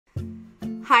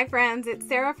Hi friends, it's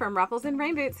Sarah from Ruffles and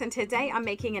Rain Boots, and today I'm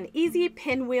making an easy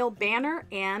pinwheel banner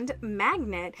and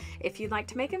magnet. If you'd like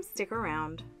to make them, stick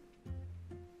around.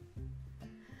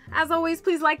 As always,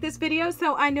 please like this video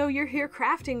so I know you're here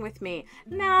crafting with me.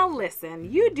 Now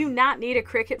listen, you do not need a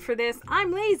Cricut for this.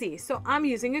 I'm lazy, so I'm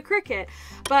using a Cricut,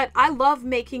 but I love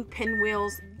making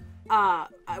pinwheels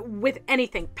with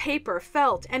anything, paper,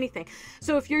 felt, anything.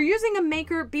 So if you're using a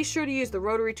maker, be sure to use the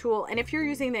rotary tool. And if you're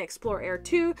using the Explore Air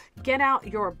 2, get out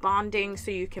your bonding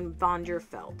so you can bond your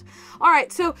felt. All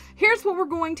right, so here's what we're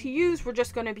going to use. We're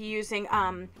just going to be using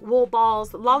wool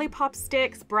balls, lollipop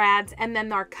sticks, brads, and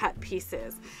then our cut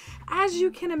pieces. As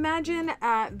you can imagine,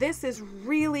 this is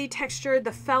really textured.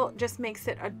 The felt just makes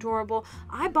it adorable.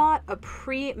 I bought a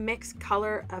pre-mixed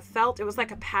color of felt. It was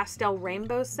like a pastel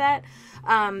rainbow set.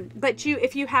 But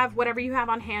if you have whatever you have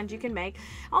on hand, you can make.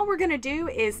 All we're gonna do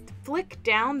is flick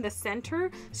down the center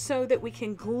so that we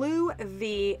can glue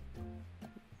the,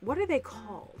 what are they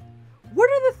called? What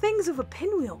are the things of a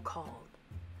pinwheel called?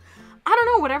 I don't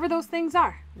know, whatever those things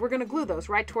are. We're going to glue those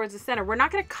right towards the center. We're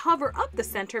not going to cover up the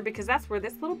center because that's where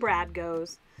this little brad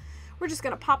goes. We're just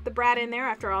going to pop the brad in there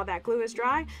after all that glue is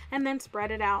dry and then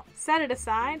spread it out. Set it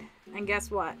aside, and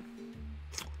guess what?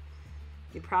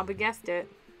 You probably guessed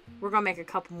it. We're going to make a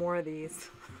couple more of these.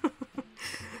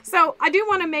 So I do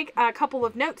want to make a couple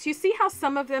of notes. You see how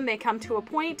some of them, they come to a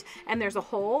point and there's a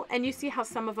hole, and you see how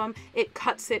some of them, it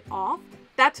cuts it off.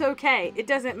 That's okay. It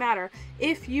doesn't matter.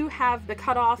 If you have the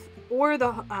cutoff or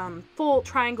the full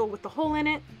triangle with the hole in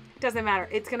it, it doesn't matter.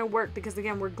 It's going to work because,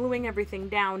 again, we're gluing everything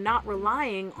down, not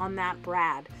relying on that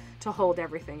brad to hold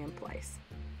everything in place.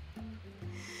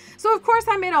 So, of course,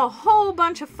 I made a whole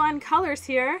bunch of fun colors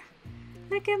here.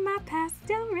 Look at my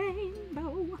pastel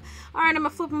rainbow. All right, I'm going to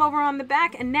flip them over on the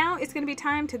back, and now it's going to be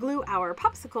time to glue our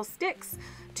popsicle sticks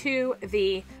to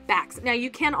the backs. Now, you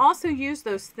can also use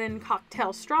those thin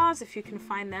cocktail straws if you can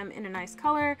find them in a nice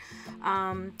color.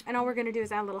 And all we're going to do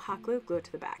is add a little hot glue, glue it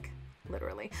to the back,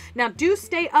 literally. Now, do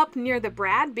stay up near the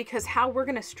brad because how we're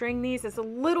going to string these is a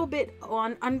little bit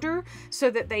on under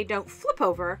so that they don't flip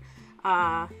over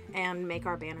and make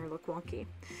our banner look wonky.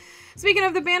 Speaking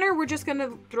of the banner, we're just going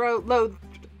to load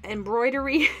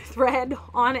embroidery thread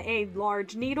on a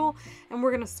large needle, and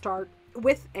we're going to start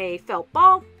with a felt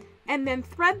ball and then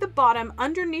thread the bottom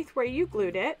underneath where you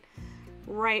glued it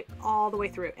right all the way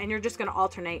through. And you're just going to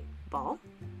alternate ball,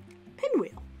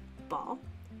 pinwheel, ball,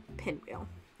 pinwheel.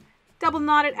 Double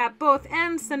knot it at both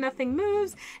ends so nothing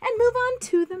moves, and move on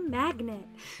to the magnet.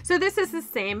 So this is the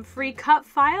same free cut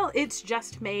file. It's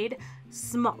just made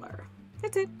smaller.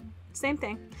 That's it. Same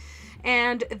thing.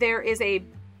 And there is a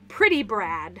pretty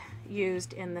brad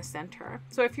used in the center.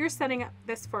 So if you're setting up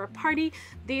this for a party,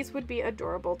 these would be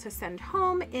adorable to send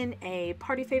home in a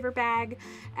party favor bag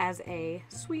as a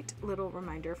sweet little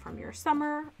reminder from your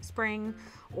summer, spring,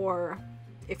 or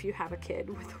if you have a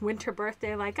kid with a winter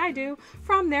birthday like I do,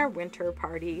 from their winter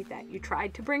party that you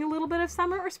tried to bring a little bit of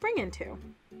summer or spring into.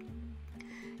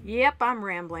 Yep, I'm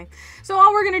rambling. So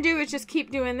all we're going to do is just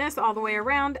keep doing this all the way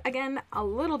around. Again, a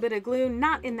little bit of glue,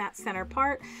 not in that center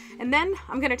part. And then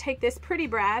I'm going to take this pretty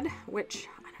brad, which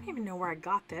I don't even know where I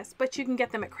got this, but you can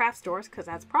get them at craft stores because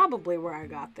that's probably where I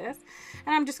got this.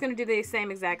 And I'm just going to do the same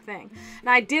exact thing. And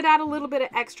I did add a little bit of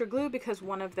extra glue because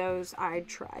one of those I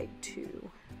tried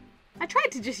to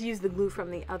just use the glue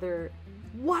from the other,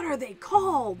 what are they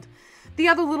called? The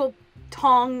other little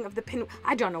tong of the pin.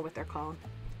 I don't know what they're called.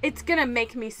 It's going to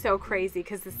make me so crazy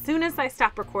because as soon as I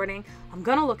stop recording, I'm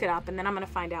going to look it up and then I'm going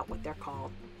to find out what they're called.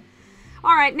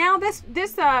 All right, now this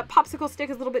popsicle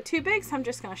stick is a little bit too big, so I'm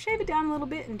just going to shave it down a little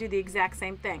bit and do the exact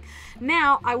same thing.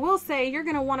 Now, I will say you're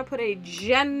going to want to put a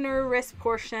generous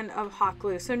portion of hot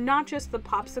glue. So not just the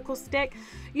popsicle stick.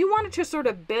 You want it to sort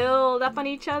of build up on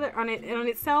each other, on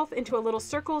itself into a little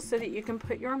circle so that you can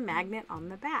put your magnet on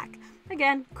the back.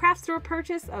 Again, craft store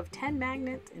purchase of 10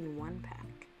 magnets in one pack.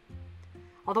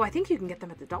 Although I think you can get them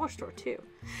at the dollar store too.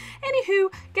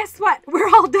 Anywho, guess what? We're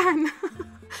all done.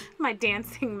 My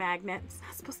dancing magnets.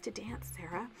 Not supposed to dance,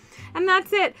 Sarah. And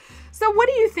that's it. So what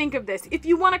do you think of this? If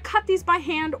you want to cut these by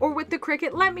hand or with the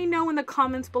Cricut, let me know in the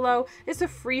comments below. It's a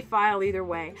free file either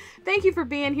way. Thank you for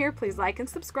being here. Please like and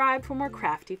subscribe for more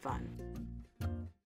crafty fun.